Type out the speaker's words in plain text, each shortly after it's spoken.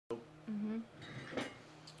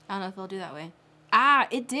I don't know if it'll do that way. Ah,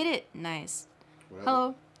 it did it. Nice.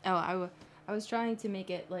 Hello. Oh, I was trying to make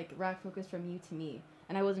it like rack focus from you to me,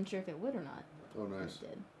 and I wasn't sure if it would or not. Oh, nice. It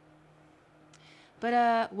did.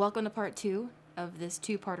 But welcome to part 2 of this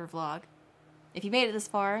 2-parter vlog. If you made it this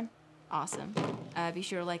far, awesome. Be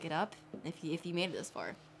sure to like it up if you made it this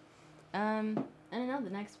far. I don't know, the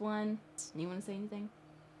next one. You want to say anything?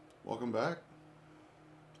 Welcome back.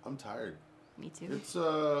 I'm tired. Me too. It's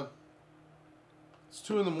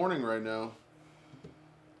 2 in the morning right now,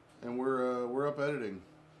 and we're up editing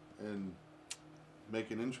and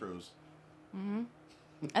making intros. Mhm.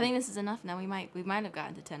 I think this is enough now. We might have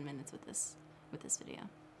gotten to 10 minutes with this video.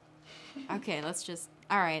 Okay, let's just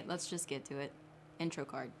get to it. Intro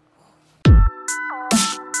card.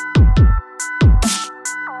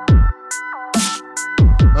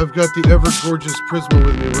 I've got the ever gorgeous Prisma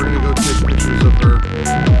with me. We're gonna go take pictures of her.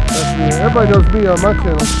 That's me. Everybody knows me on my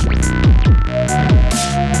channel.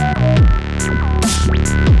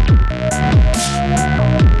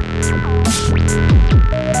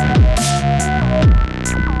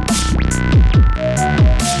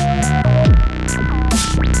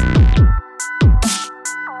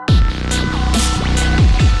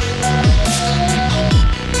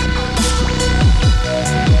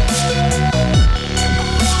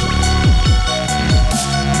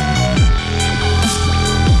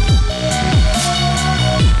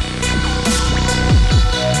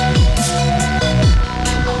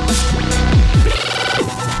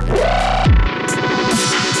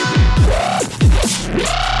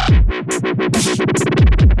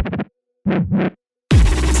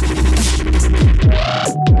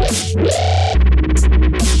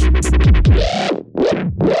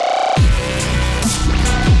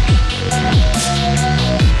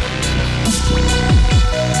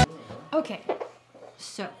 Okay,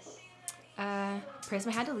 so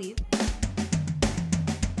Prisma had to leave.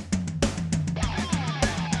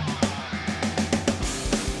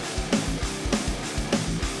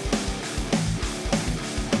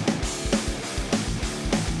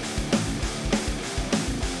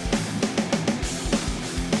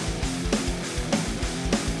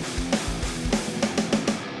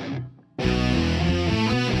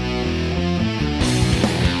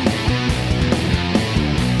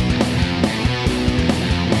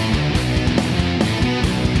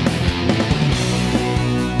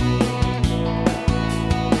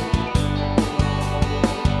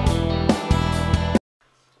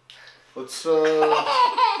 Let's as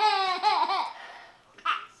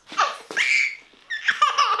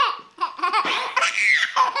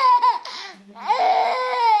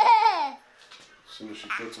soon as she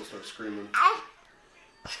quits, I'll start screaming.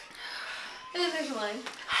 There's one.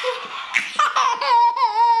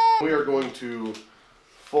 We are going to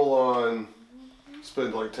full on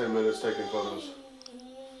spend like 10 minutes taking photos.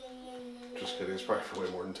 Just kidding, it's probably for way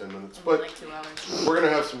more than 10 minutes. But like 2 hours. we're gonna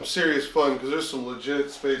have some serious fun because there's some legit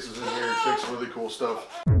spaces in here to take some really cool stuff.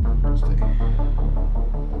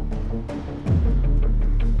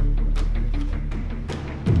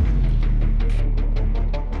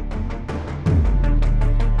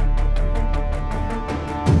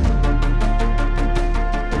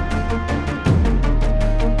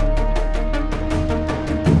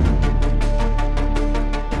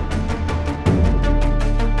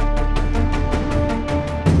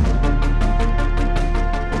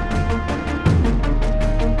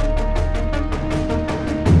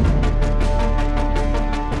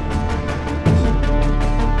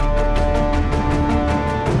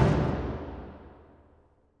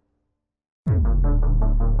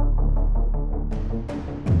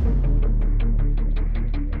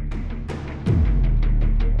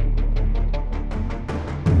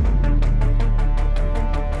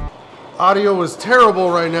 Audio is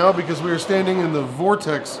terrible right now because we are standing in the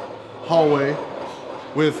vortex hallway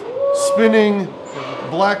with spinning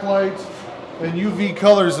black lights and UV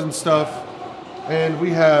colors and stuff. And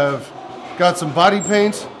we have got some body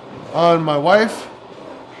paint on my wife,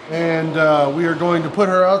 and we are going to put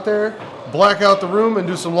her out there, black out the room, and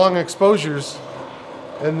do some long exposures,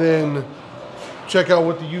 and then check out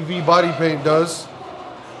what the UV body paint does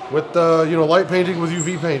with light painting with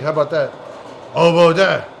UV paint. How about that? How about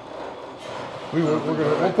that?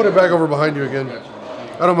 We'll put it back over behind you again.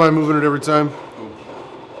 I don't mind moving it every time.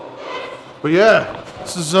 But yeah,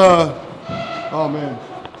 this is oh man,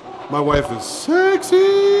 my wife is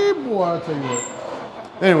sexy, boy. I'll tell you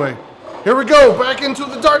what. Anyway, here we go, back into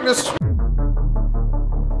the darkness.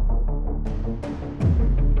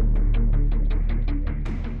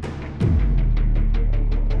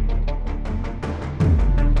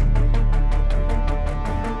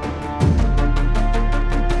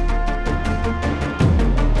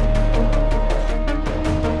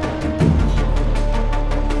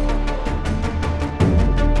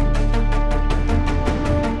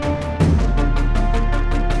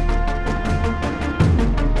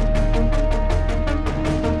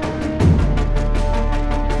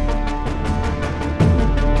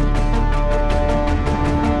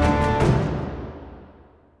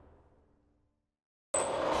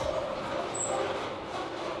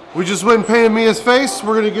 We just went and painted Mia's face.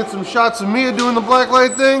 We're gonna get some shots of Mia doing the black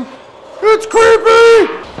light thing. It's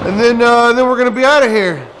creepy! And then we're gonna be out of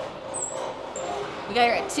here. We got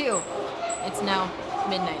here at 2. It's now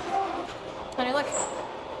midnight. Honey, look.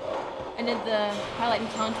 I did the highlight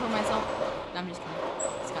and contour myself. No, I'm just kidding.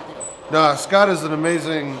 Scott did it. Nah, Scott is an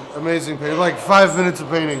amazing painter. Like 5 minutes of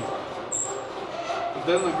painting. It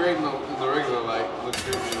doesn't look great in the regular light. It looks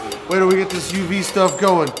great in the... Wait till we get this UV stuff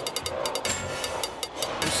going.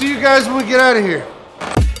 We'll see you guys when we get out of here.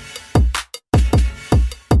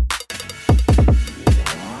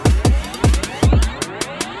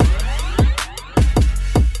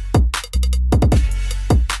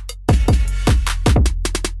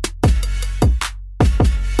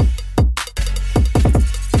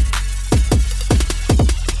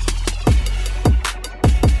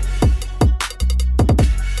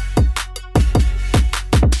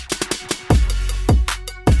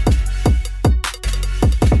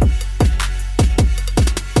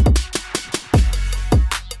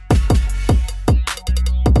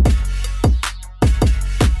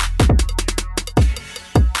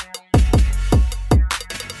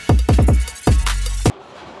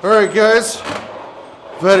 Alright guys,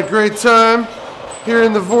 I've had a great time here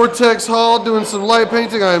in the Vortex Hall doing some light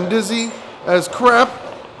painting. I am dizzy as crap.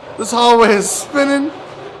 This hallway is spinning.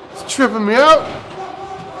 It's tripping me out.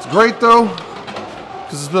 It's great though,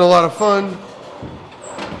 because it's been a lot of fun.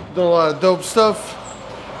 Done a lot of dope stuff.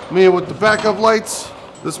 Mia with the backup lights.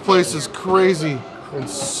 This place is crazy and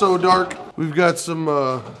so dark. We've got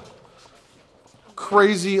some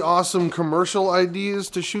crazy awesome commercial ideas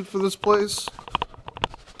to shoot for this place.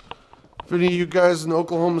 If any of you guys in the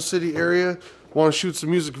Oklahoma City area want to shoot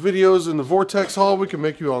some music videos in the Vortex Hall, we can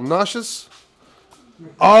make you all nauseous.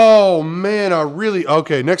 Oh man,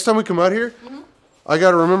 okay, next time we come out here, I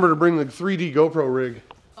gotta remember to bring the 3D GoPro rig.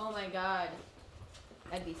 Oh my god.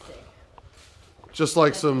 That'd be sick. Just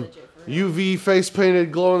like some UV face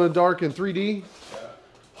painted glow in the dark in 3D.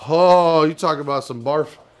 Oh, you talk about some barf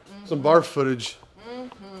footage.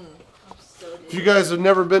 If you guys have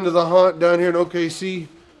never been to the Haunt down here in OKC,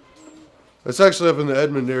 it's actually up in the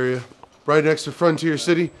Edmond area, right next to Frontier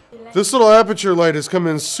City. This little aperture light has come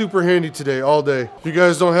in super handy today, all day. If you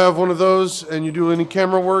guys don't have one of those and you do any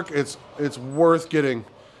camera work, it's worth getting.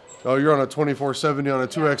 Oh, you're on a 24-70 on a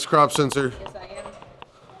 2x crop sensor. Yes, I am.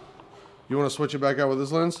 You want to switch it back out with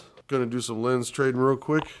this lens? Gonna do some lens trading real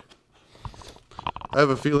quick. I have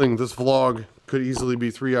a feeling this vlog could easily be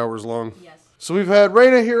 3 hours long. Yes. So we've had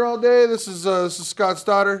Raina here all day. This is Scott's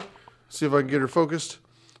daughter. See if I can get her focused.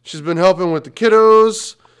 She's been helping with the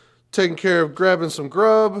kiddos, taking care of grabbing some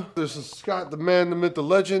grub. This is Scott, the man, the myth, the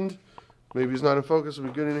legend. Maybe he's not in focus.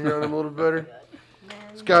 We'll get in here on him a little better.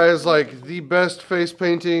 This guy is like the best face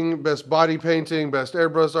painting, best body painting, best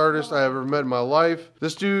airbrush artist I ever met in my life.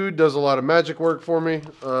 This dude does a lot of magic work for me,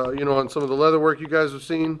 you know, on some of the leather work you guys have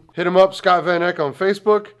seen. Hit him up, Scott Van Eck on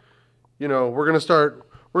Facebook. You know, we're gonna start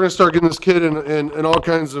getting this kid in all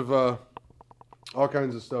kinds of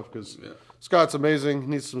stuff because Scott's amazing. He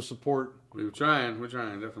needs some support. We're trying,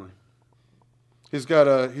 definitely. He's got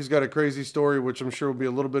a crazy story, which I'm sure will be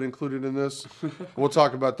a little bit included in this. We'll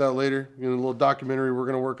talk about that later in a little documentary we're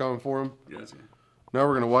gonna work on for him. Gotcha. Now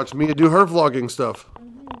we're gonna watch Mia do her vlogging stuff.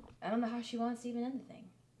 I don't know how she wants to even end the thing.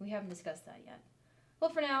 We haven't discussed that yet. Well,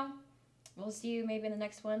 for now, we'll see you maybe in the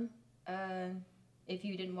next one. If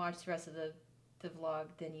you didn't watch the rest of the vlog,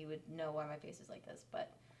 then you would know why my face is like this.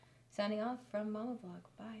 But signing off from Mama Vlog.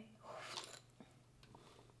 Bye.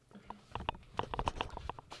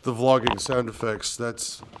 The vlogging sound effects,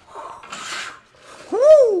 that's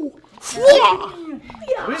the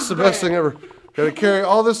best thing ever. Gotta carry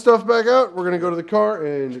all this stuff back out. We're gonna go to the car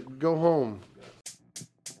and go home.